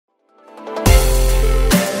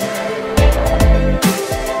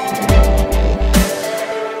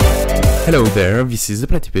Hello there, this is the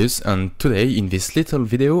Platypus, and today in this little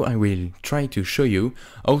video I will try to show you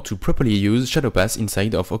how to properly use shadow pass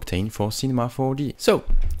inside of Octane for Cinema 4D. So,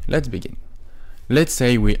 let's begin. Let's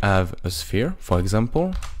say we have a sphere, for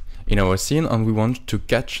example, in our scene, and we want to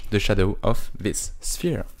catch the shadow of this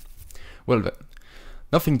sphere. Well then,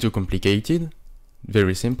 nothing too complicated,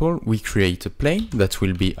 very simple. We create a plane that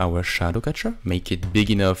will be our shadow catcher, make it big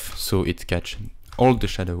enough so it catches all the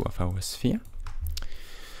shadow of our sphere.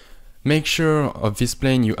 Make sure of this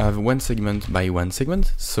plane you have one segment by one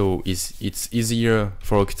segment, so it's easier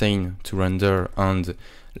for Octane to render and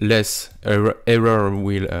less error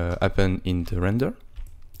will happen in the render,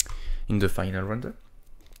 in the final render.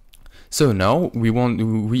 So now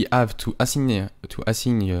we have to assign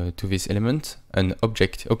to this element an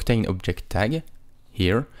object, Octane object tag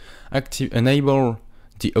here. Enable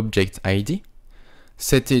the object ID,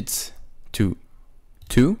 set it to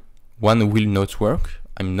 2. One will not work.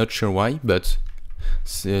 I'm not sure why, but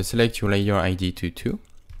select your layer ID to 2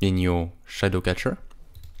 in your shadow catcher.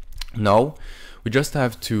 Now we just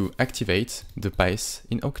have to activate the pass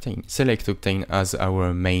in Octane. Select Octane as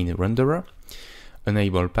our main renderer,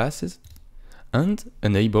 enable passes, and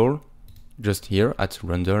enable just here at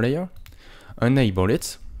render layer. Enable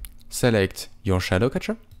it, select your shadow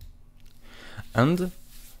catcher, and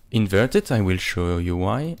invert it. I will show you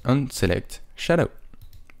why, and select shadow.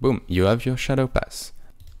 Boom, you have your shadow pass.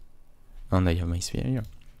 And I have my sphere here.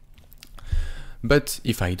 But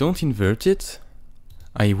if I don't invert it,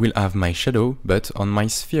 I will have my shadow but on my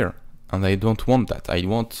sphere, and I don't want that. I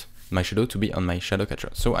want my shadow to be on my shadow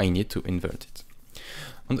catcher, so I need to invert it.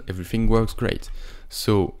 And everything works great.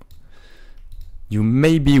 So you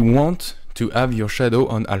maybe want to have your shadow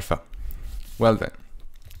on alpha. Well then,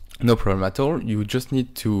 no problem at all. You just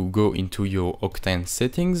need to go into your Octane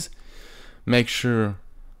settings, make sure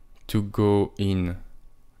to go in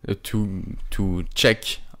to check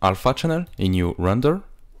alpha channel in your render,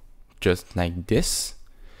 just like this,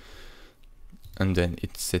 and then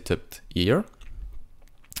it's set up here.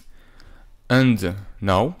 And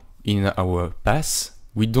now in our pass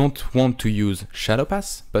we don't want to use shadow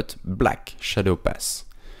pass but black shadow pass.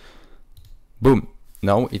 Boom,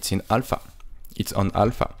 now it's in alpha, it's on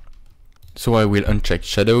alpha. So I will uncheck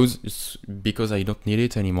shadows because I don't need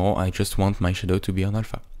it anymore. I just want my shadow to be on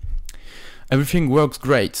alpha. Everything works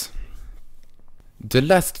great. The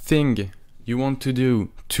last thing you want to do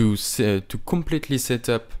to completely set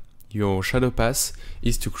up your shadow pass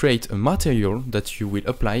is to create a material that you will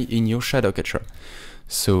apply in your shadow catcher.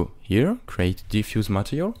 So here, create diffuse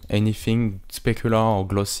material. Anything specular or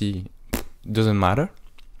glossy, doesn't matter.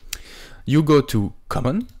 You go to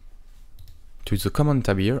common, to the common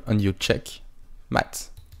tab here, and you check matte.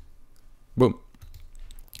 Boom.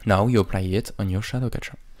 Now you apply it on your shadow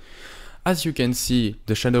catcher. As you can see,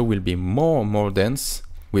 the shadow will be more dense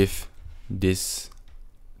with this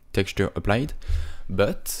texture applied,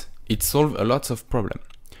 but it solves a lot of problems.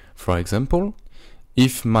 For example,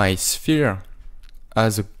 if my sphere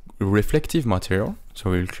has a reflective material,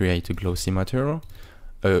 so we'll create a glossy material,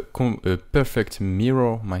 a perfect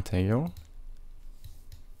mirror material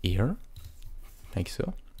here, like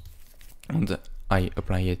so, and I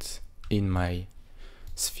apply it in my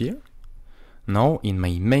sphere. Now in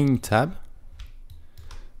my main tab,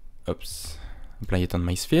 apply it on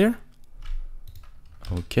my sphere.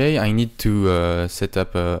 Okay, I need to set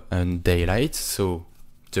up a daylight so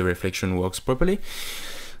the reflection works properly,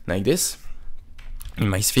 like this. In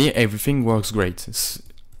my sphere, everything works great.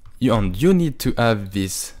 And you need to have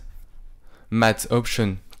this matte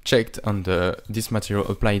option checked on this material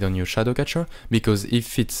applied on your shadow catcher, because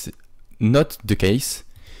if it's not the case,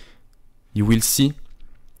 you will see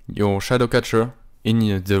your shadow catcher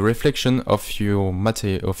in the reflection of your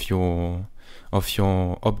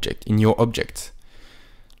object, in your object.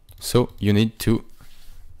 So you need to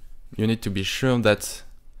be sure that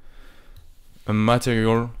a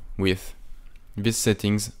material with these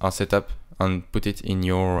settings are set up and put it in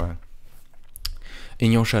your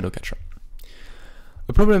shadow catcher.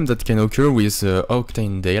 A problem that can occur with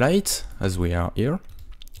Octane Daylight, as we are here,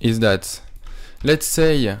 is that let's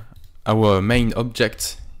say our main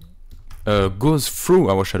object goes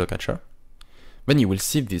through our shadow catcher, then you will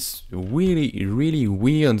see this really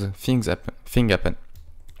weird thing happen.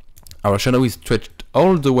 Our shadow is stretched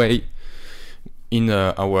all the way in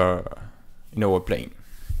our plane,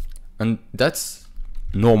 and that's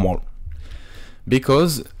normal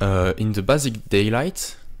because in the basic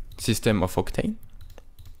daylight system of Octane,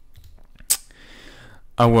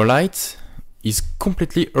 our light is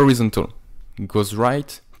completely horizontal, it goes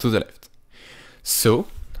right to the left. So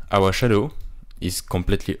our shadow is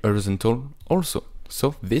completely horizontal also.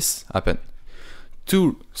 So this happened.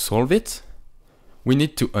 To solve it, we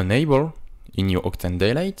need to enable in your Octane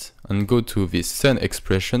Daylight and go to this sun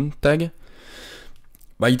expression tag.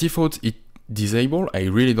 By default it disabled, I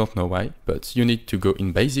really don't know why, but you need to go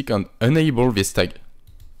in basic and enable this tag,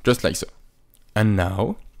 just like so. And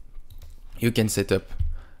now you can set up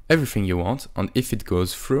everything you want, and if it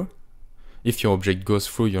goes through, if your object goes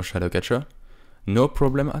through your shadow catcher, no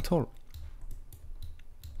problem at all.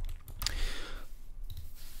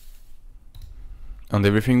 And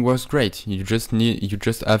everything was great. You just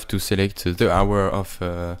have to select the hour of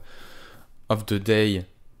the day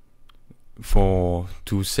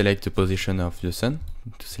to select the position of the sun,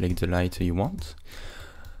 to select the light you want,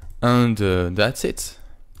 and that's it.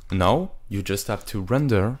 Now you just have to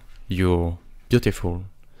render your beautiful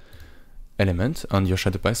element and your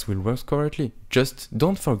shadow pass will work correctly. Just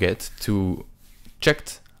don't forget to check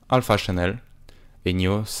alpha channel in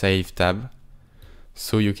your save tab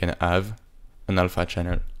so you can have an alpha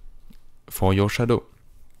channel for your shadow.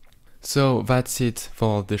 So that's it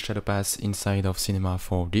for the shadow pass inside of Cinema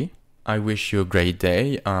 4D. I wish you a great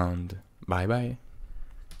day and bye bye.